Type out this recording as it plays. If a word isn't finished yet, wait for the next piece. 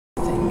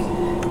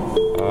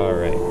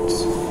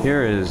Alright,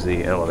 here is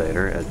the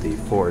elevator at the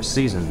Four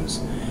Seasons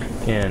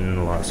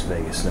in Las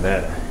Vegas,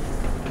 Nevada.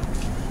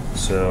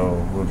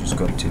 So we'll just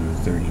go to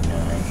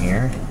 39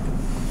 here.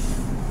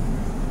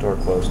 Door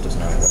closed does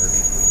not work.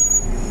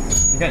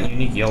 We've got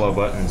unique yellow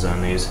buttons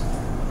on these.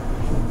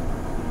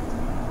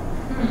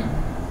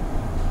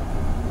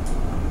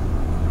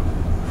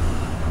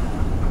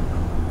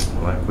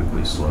 Well, that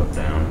quickly slowed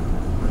down.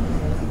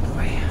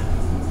 Boy.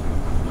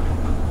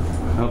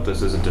 I hope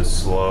this isn't as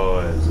slow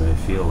as I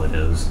feel it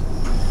is,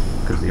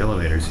 because the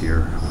elevators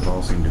here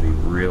all seem to be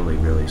really,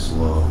 really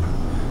slow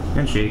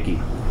and shaky.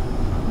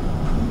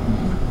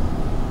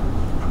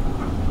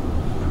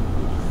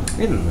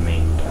 In the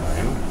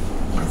meantime,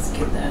 let's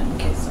get that in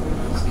case someone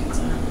else gets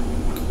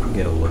on.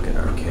 Get a look at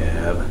our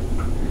cab.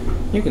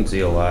 You can see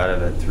a lot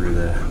of it through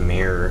the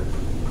mirror.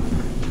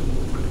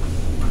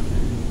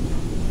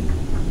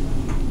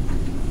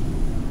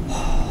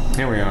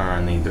 Here we are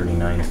on the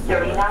 39th floor.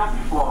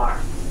 39th floor.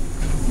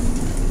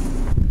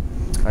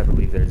 I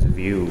believe there's a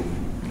view.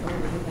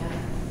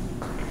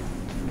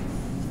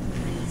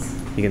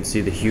 You can see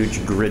the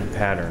huge grid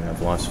pattern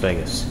of Las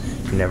Vegas.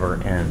 It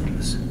never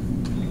ends.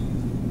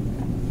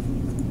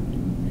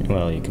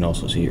 Well, you can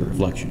also see your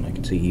reflection. I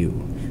can see you.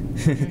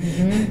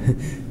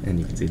 And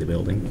you can see the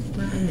building.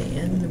 Not in the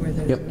end where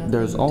there's yep, nothing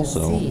there's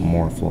also to see.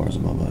 more floors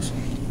above us.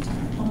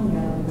 Oh,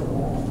 yeah, look at the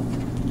wall.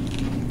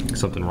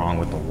 Something wrong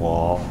with the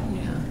wall.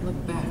 Yeah,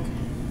 look back.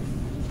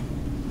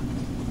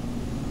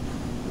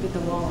 Look at the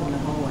wall in the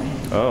hallway.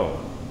 Oh.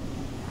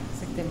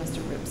 It's like they must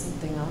have ripped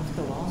something off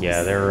the wall.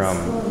 Yeah, they're This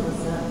floor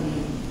must not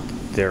be.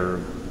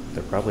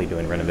 they're probably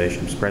doing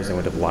renovation. I'm surprised they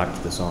would have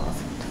locked this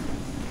off.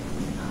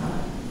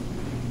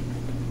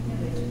 Yeah,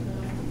 they took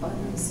off the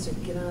buttons to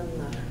get on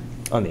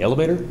the. On the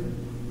elevator?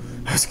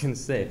 I was gonna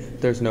say, if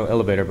there's no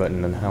elevator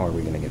button, then how are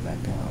we gonna get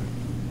back down?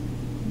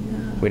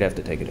 No. We'd have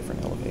to take a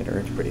different elevator.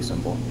 It's pretty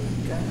simple.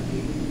 Gotta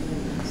be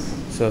doing this.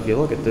 So if you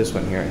look at this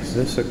one here, is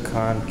this a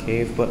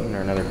concave button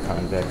or another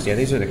convex? Yeah,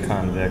 these are the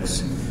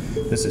convex.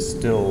 This is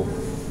still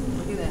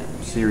Look at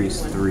that.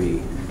 Series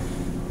 3.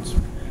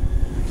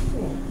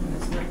 Cool.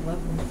 It's not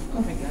level.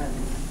 Oh my god.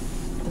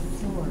 The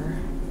floor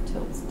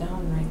tilts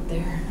down right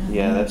there. On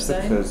Yeah, the that's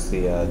other side. because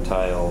the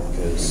tile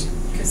is...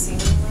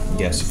 Casino level?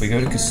 Yes, if we go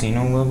to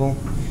casino level,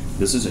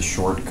 this is a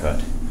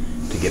shortcut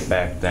to get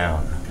back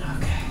down.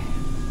 Okay.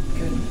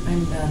 Good.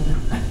 I'm done.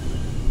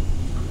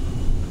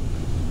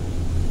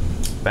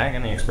 Back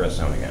in the express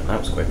zone again. That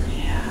was quick.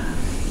 Yeah.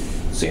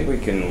 See if we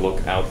can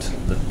look out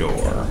the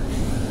door.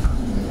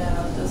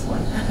 No, this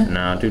one.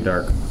 No, too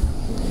dark.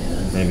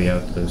 Yeah. Maybe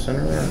out the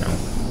center there? No.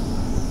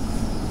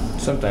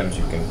 Sometimes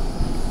you can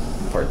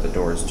part the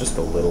doors just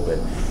a little bit.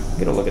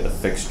 Get a look at the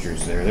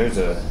fixtures there. There's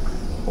a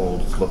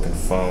old looking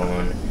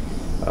phone,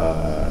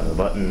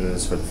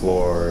 buttons for the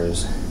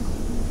floors.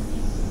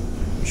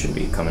 We should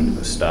be coming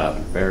to a stop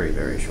very,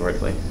 very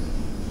shortly.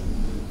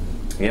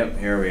 Yep,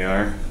 here we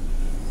are.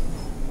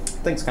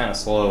 Thing's kind of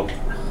slow.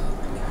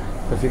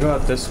 If you go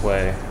out this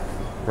way,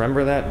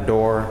 remember that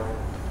door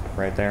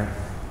right there?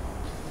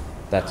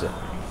 That's it.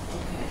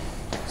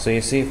 So you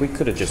see, if we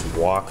could have just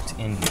walked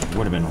in here, it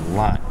would have been a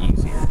lot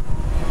easier.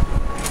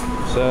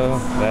 So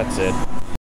that's it.